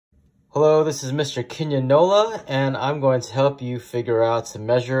Hello, this is Mr. Kinyanola, and I'm going to help you figure out the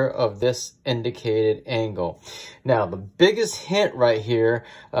measure of this indicated angle. Now, the biggest hint right here,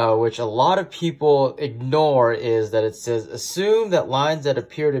 which a lot of people ignore, is that it says, assume that lines that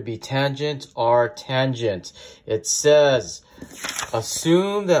appear to be tangent are tangent. It says,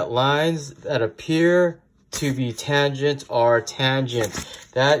 assume that lines that appear to be tangent are tangent.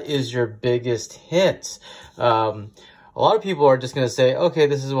 That is your biggest hint. A lot of people are just going to say, okay,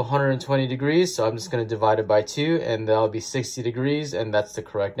 this is 120 degrees, so I'm just going to divide it by 2, and that'll be 60 degrees, and that's the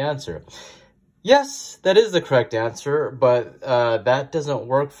correct answer. Yes, that is the correct answer, but that doesn't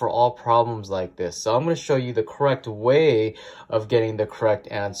work for all problems like this. So I'm going to show you the correct way of getting the correct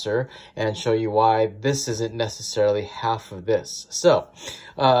answer and show you why this isn't necessarily half of this. So,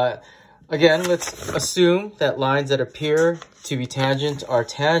 again, let's assume that lines that appear to be tangent are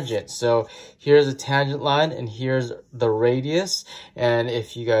tangent. So here's a tangent line and here's the radius. And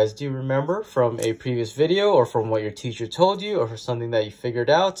if you guys do remember from a previous video or from what your teacher told you or from something that you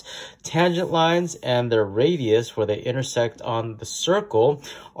figured out, tangent lines and their radius where they intersect on the circle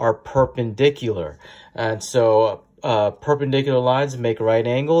are perpendicular. And so perpendicular lines make right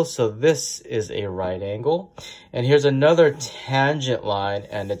angles, so this is a right angle. And here's another tangent line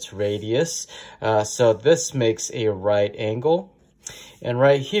and its radius, so this makes a right angle. And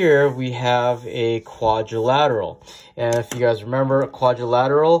right here we have a quadrilateral. And if you guys remember, a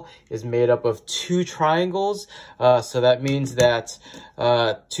quadrilateral is made up of two triangles. So that means that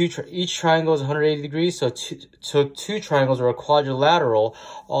each triangle is 180 degrees. So two triangles are a quadrilateral.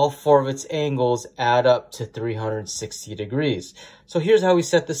 All four of its angles add up to 360 degrees. So here's how we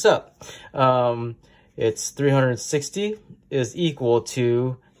set this up. It's 360 is equal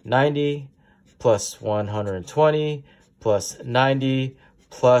to 90 plus 120 plus 90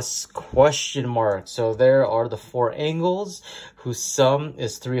 plus question mark. So there are the four angles whose sum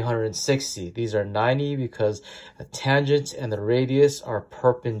is 360. These are 90 because a tangent and the radius are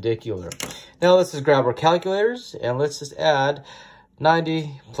perpendicular. Now let's just grab our calculators and let's just add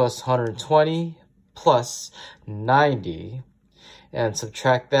 90 plus 120 plus 90 and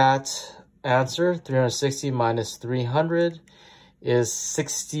subtract that answer. 360 minus 300 is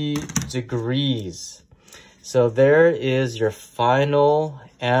 60 degrees. So there is your final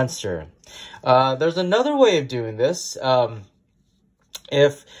answer. There's another way of doing this.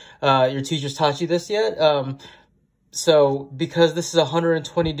 If your teacher's taught you this yet, so because this is a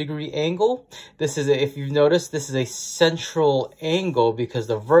 120 degree angle, this is if you've noticed, this is a central angle because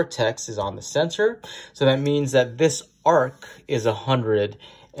the vertex is on the center. So that means that this arc is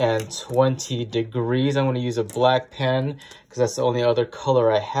 120 degrees. I'm going to use a black pen because that's the only other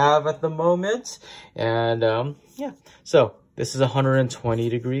color I have at the moment. And yeah, so this is 120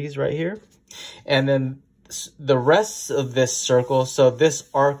 degrees right here. And then the rest of this circle, so this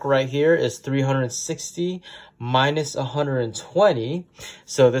arc right here is 360 minus 120.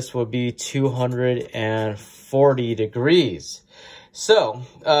 So this will be 240 degrees. So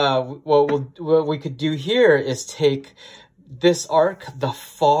what we could do here is take this arc, the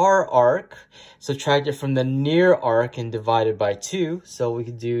far arc, subtract it from the near arc and divide it by 2. So we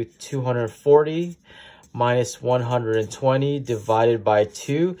could do 240 minus 120 divided by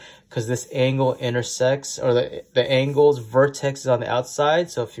 2 because this angle intersects, or the angle's vertex is on the outside.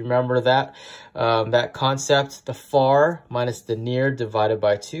 So if you remember that, that concept, the far minus the near divided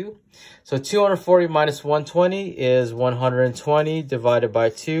by 2. So 240 minus 120 is 120 divided by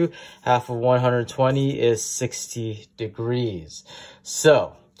 2. Half of 120 is 60 degrees.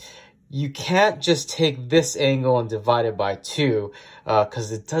 So you can't just take this angle and divide it by 2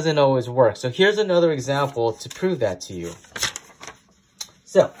 because it doesn't always work. So here's another example to prove that to you.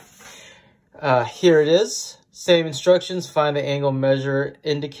 So here it is. Same instructions, find the angle measure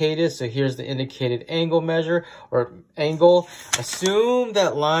indicated. So here's the indicated angle measure or angle. Assume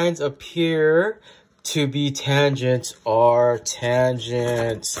that lines appear to be tangent are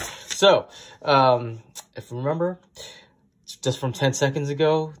tangent. So if you remember, just from 10 seconds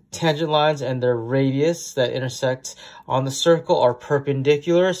ago, tangent lines and their radius that intersect on the circle are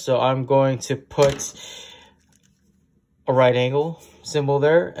perpendicular. So I'm going to put a right angle symbol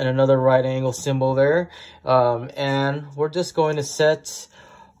there and another right angle symbol there. And we're just going to set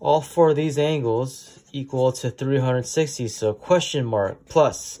all four of these angles equal to 360. So question mark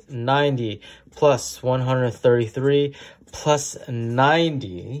plus 90 plus 133 plus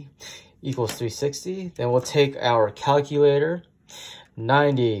 90 equals 360. Then we'll take our calculator.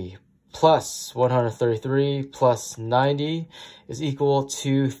 90 plus 133 plus 90 is equal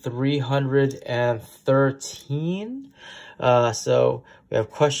to 313. So we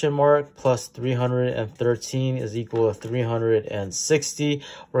have question mark plus 313 is equal to 360.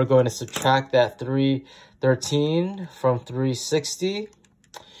 We're going to subtract that 313 from 360.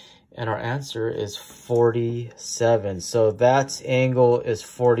 And our answer is 47. So that angle is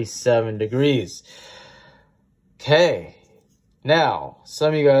 47 degrees. Okay. Now,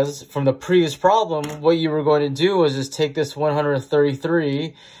 some of you guys from the previous problem, what you were going to do was just take this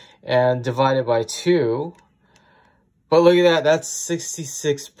 133 and divide it by 2. But look at that, that's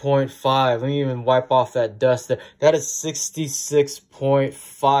 66.5. Let me even wipe off that dust there. That is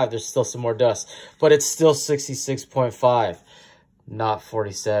 66.5. There's still some more dust, but it's still 66.5. Not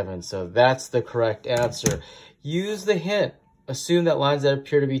 47. So that's the correct answer. Use the hint. Assume that lines that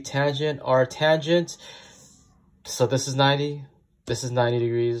appear to be tangent are tangent. So this is 90. This is 90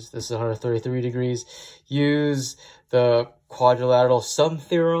 degrees. This is 133 degrees. Use the quadrilateral sum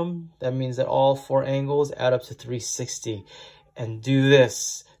theorem. That means that all 4 angles add up to 360. And do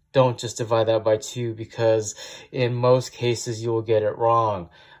this. Don't just divide that by 2 because in most cases you will get it wrong.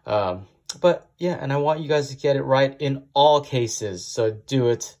 But yeah, and I want you guys to get it right in all cases. So do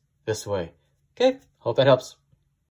it this way. Okay, hope that helps.